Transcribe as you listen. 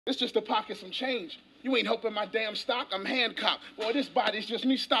It's just to pocket some change. You ain't helping my damn stock, I'm handcuffed. Boy, this body's just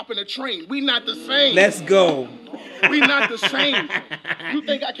me stopping a train. We not the same. Let's go. We not the same. You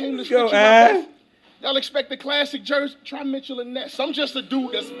think I came to switch you my best? Y'all expect the classic jersey? Try Mitchell and Ness. I'm just a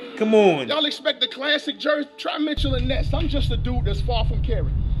dude that's... Come on. Y'all expect the classic jersey? Try Mitchell and Ness. I'm just a dude that's far from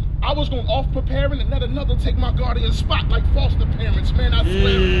caring. I was going off preparing and let another take my guardian spot like foster parents. Man, I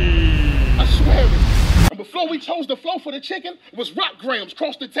swear it. I swear it. And before we chose the flow for the chicken, it was rock grams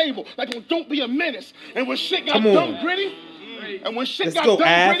across the table like on Don't Be a Menace. And when shit got done gritty,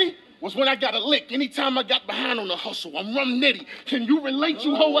 was when I got a lick. Anytime I got behind on the hustle, I'm rum nitty. Can you relate,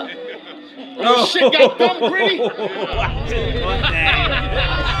 you hoe? When shit got dumb gritty.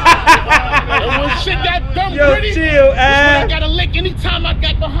 And when shit got dumb gritty, chill, when I got a lick. Anytime I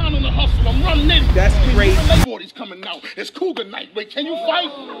got behind on the hustle, I'm rum nitty. That's great. Forty's coming out. It's Cougar night. Wait, can you fight?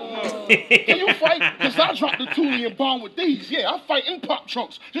 Can you fight? Because I dropped the Thule and bomb with these. Yeah, I fight in pop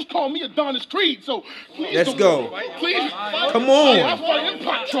trunks. Just call me Adonis Creed. So please let's go. Please. Come on. Yeah, I fight in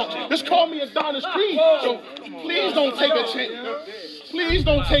pop trunks. Just call me Adonis Creed. So please don't take a chance. Please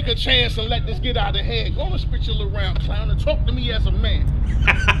don't take a chance and let this get out of hand. Go and spit your little round clown and talk to me as a man.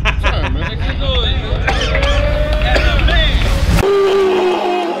 Turn, man. As a man.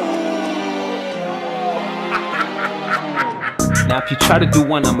 Now if you try to do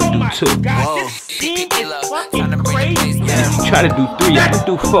one, I'ma do two. Whoa. And if you try to do three, I'ma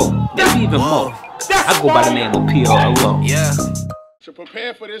do four. Maybe even more. I go by the name of P.O.L.O. Yeah. To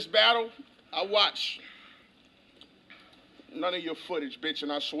prepare for this battle, I watch none of your footage, bitch,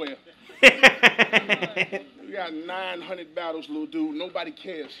 and I swear. We got 900 battles, little dude. Nobody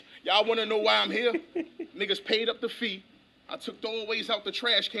cares. Y'all want to know why I'm here? Niggas paid up the fee. I took throwaways out the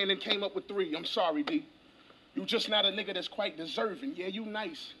trash can and came up with 3. I'm sorry, D. You just not a nigga that's quite deserving. Yeah, you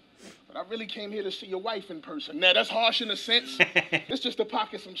nice. But I really came here to see your wife in person. Now, that's harsh in a sense. It's just to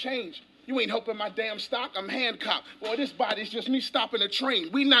pocket some change. You ain't helping my damn stock, I'm handcuffed. Boy, this body's just me stopping a train.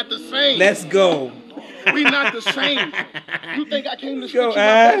 We not the same. Let's go. We not the same. You think I came to switch you my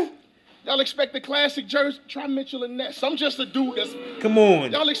best? Y'all expect the classic jersey? Try Mitchell and Ness. I'm just a dude that's... Come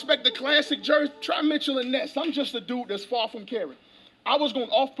on. Y'all expect the classic jersey? Try Mitchell and Ness. I'm just a dude that's far from caring. I was going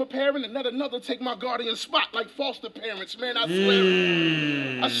off preparing and let another take my guardian spot like foster parents. Man, I swear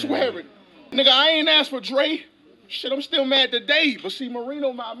it. I swear it. Nigga, I ain't asked for Dre. Shit, I'm still mad today. But see,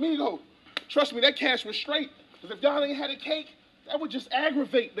 Marino, my amigo, trust me, that cash was straight. Because if y'all ain't had a cake, that would just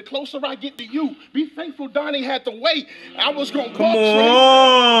aggravate. The closer I get to you, be thankful Donnie had to wait. I was going to come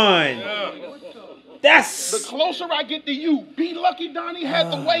on. That's... The closer I get to you, be lucky Donnie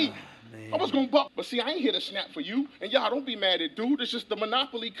had to wait. I was gonna buck, but see, I ain't here to snap for you. And y'all don't be mad at dude. It's just the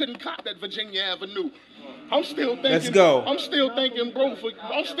Monopoly couldn't cop that Virginia Avenue. I'm still thinking. Let's go. I'm still thinking, bro.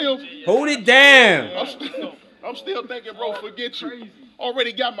 I'm still. Hold it down. I'm still thinking, bro. Forget you.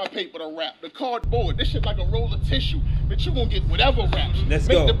 Already got my paper to wrap. The cardboard. This shit like a roll of tissue. But you gonna get whatever wraps. Let's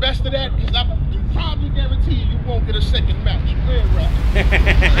Make go. the best of that, because I can probably guarantee you won't get a second match.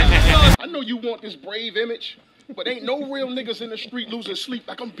 I know you want this brave image. But ain't no real niggas in the street losing sleep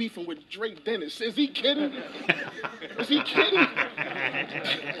like I'm beefing with Drake Dennis. Is he kidding? Is he kidding?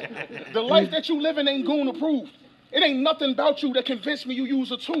 The life that you living ain't gonna prove. It ain't nothing about you that convinced me you use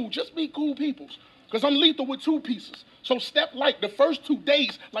a tool. Just be cool peoples. Because I'm lethal with 2 pieces. So step like the first 2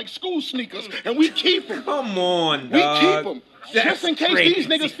 days like school sneakers and we keep them. Come on, dog. We keep them. That's just in case crazy. these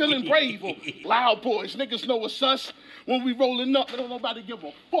niggas feeling brave or loud boys. Niggas know it's us. When we rolling up, don't nobody give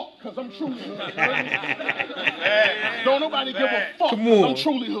a fuck, because I'm truly hood. Don't nobody give a fuck, because I'm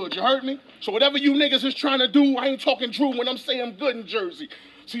truly hood. You heard me? So whatever you niggas is trying to do, I ain't talking Drew when I'm saying I'm good in Jersey.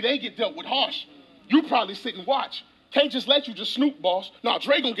 See, they get dealt with harsh. You probably sit and watch. Can't just let you just snoop, boss. Nah,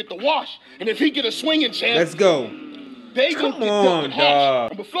 Dre gonna get the wash. And if he get a swinging chance, let's go. They gonna get dealt with harsh.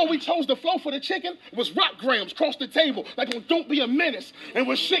 And before we chose the flow for the chicken, it was rock grams across the table like on Don't Be a Menace. And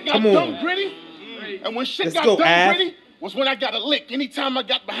when shit got done gritty, and when shit got done gritty, was when I got a lick. Anytime I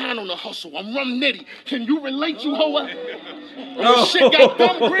got behind on the hustle, I'm rum nitty. Can you relate, you hoe? And when shit got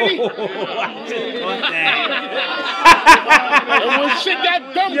dumb gritty. And when shit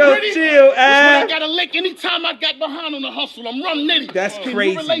got dumb gritty, chill, was when I got a lick. Anytime I got behind on the hustle, I'm rum nitty. That's Can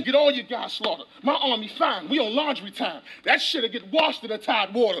crazy. you relate? Get all your guys slaughtered. My army fine. We on laundry time. That shit'll get washed in the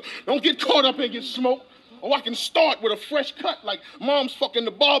tide water. Don't get caught up and get smoked. Or I can start with a fresh cut like mom's fucking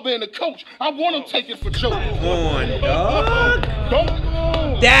the barber and the coach. I want to take it for Joe. Come on, dog.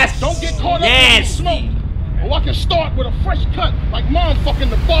 Don't get caught up in the smoke. Or I can start with a fresh cut, like mom fucking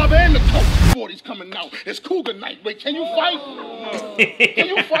the barber and the coach. 40's coming out. It's Cougar night. Wait, can you fight? Can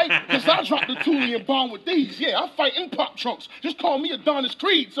you fight? Because I dropped the Thule and bomb with these. Yeah, I fight in pop trunks. Just call me Adonis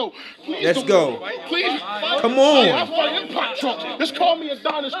Creed. So please Let's go. Please. Come on. Yeah, I fight in pop trunks. Just call me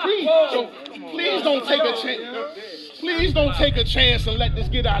Adonis Creed. So please don't take a chance. Please don't take a chance and let this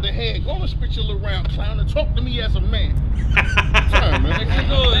get out of hand. Go and spit your little round clown and talk to me as a man. Turn, man.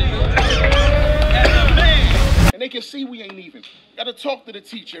 And they can see we ain't even. Gotta talk to the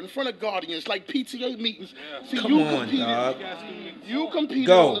teacher in front of guardians like PTA meetings. See, Come on, dog. You competed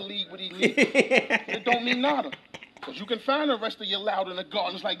Go. in the league with elite. It don't mean nada. Because you can find the rest of your loud in the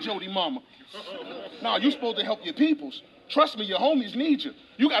gardens like Jody Mama. Nah, you supposed to help your peoples. Trust me, your homies need you.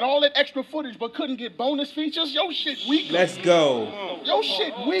 You got all that extra footage but couldn't get bonus features? Yo shit weaker. Let's go. Yo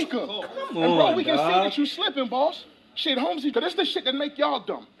shit weaker. And bro, we can see that you slipping, boss. Shit, Holmesy, cause this the shit that make y'all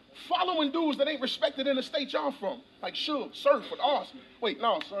dumb. Following dudes that ain't respected in the state y'all from. Like Suge, Surf, and Austin. Wait,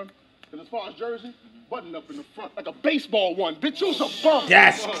 no, son. Cause as far as Jersey, button up in the front like a baseball one. Bitch, you's a bum.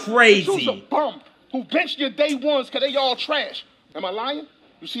 That's crazy. You's a bum who benched your day ones cause they all trash. Am I lying?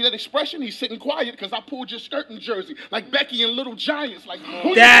 You see that expression? He's sitting quiet because I pulled your skirt in Jersey. Like Becky and Little Giants. Like, who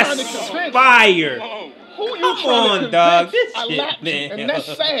you trying to That's convince? fire. Who you Come trying on, to convince? dog. This I shit, lapped you, man. and that's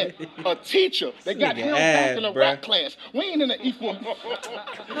sad. A teacher that got Nigga held back in a ass, rap bruh. class. We ain't in an equal.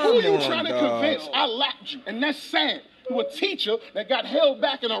 Who you on, trying to dog. convince? I lapped you, and that's sad. You a teacher that got held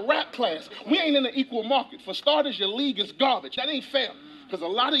back in a rap class. We ain't in an equal market. For starters, your league is garbage. That ain't fair. Because a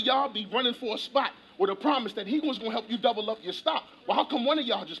lot of y'all be running for a spot with a promise that he was going to help you double up your stock. Well, how come one of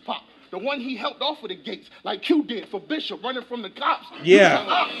y'all just popped? The one he helped off of the gates, like Q did for Bishop running from the cops. Yeah.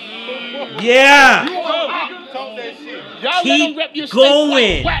 Yeah. Yeah. Y'all let him rep your Keep state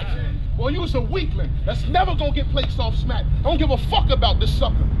going. like whack. Boy, you was a weakling. That's never gonna get plates off smack. I don't give a fuck about this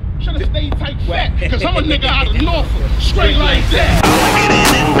sucker. Should've stayed tight fat, cause I'm a nigga out of Norfolk. Straight like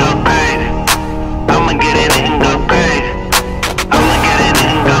that.